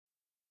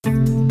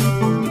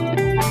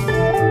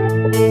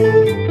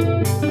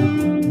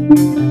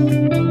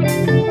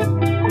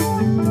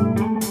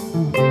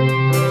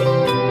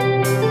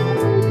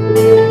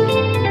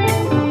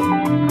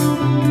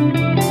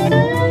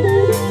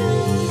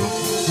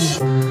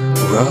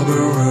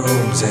Rubber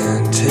rooms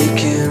and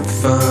taking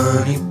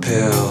funny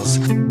pills,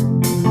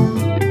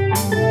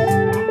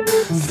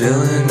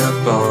 filling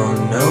up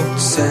on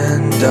notes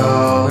and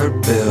dollar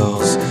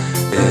bills.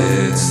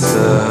 It's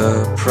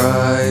the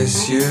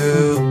price you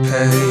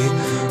pay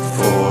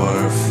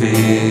for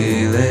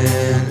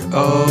feeling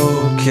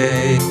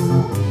okay.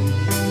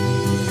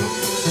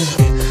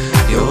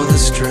 You're the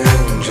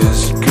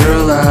strangest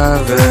girl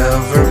I've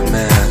ever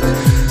met,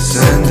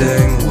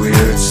 sending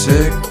weird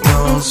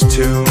signals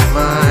to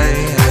my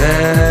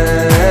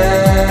head.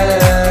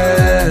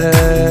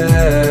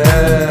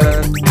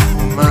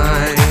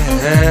 My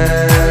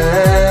head.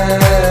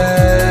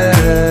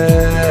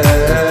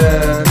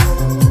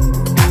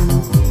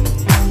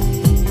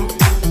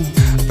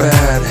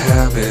 Bad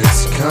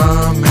habits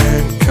come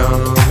and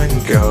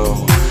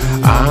go.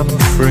 I'm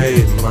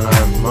afraid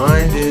my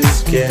mind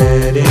is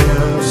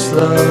getting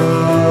slow.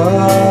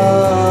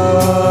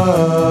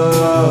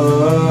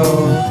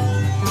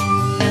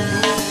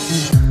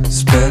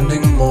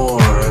 Spending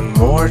more and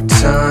more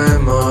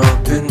time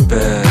up in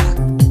bed,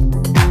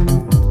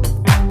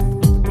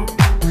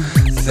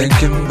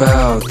 thinking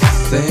about the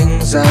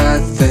things I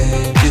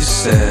think you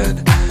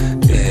said.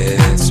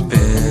 It's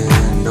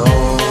been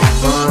on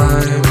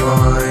my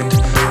mind,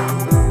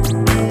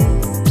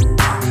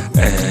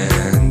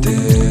 and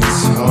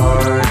it's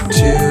hard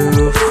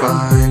to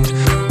find.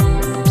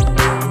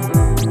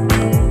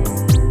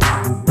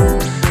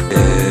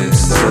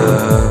 It's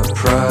the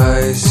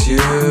price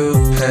you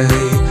pay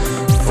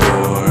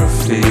for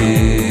fear.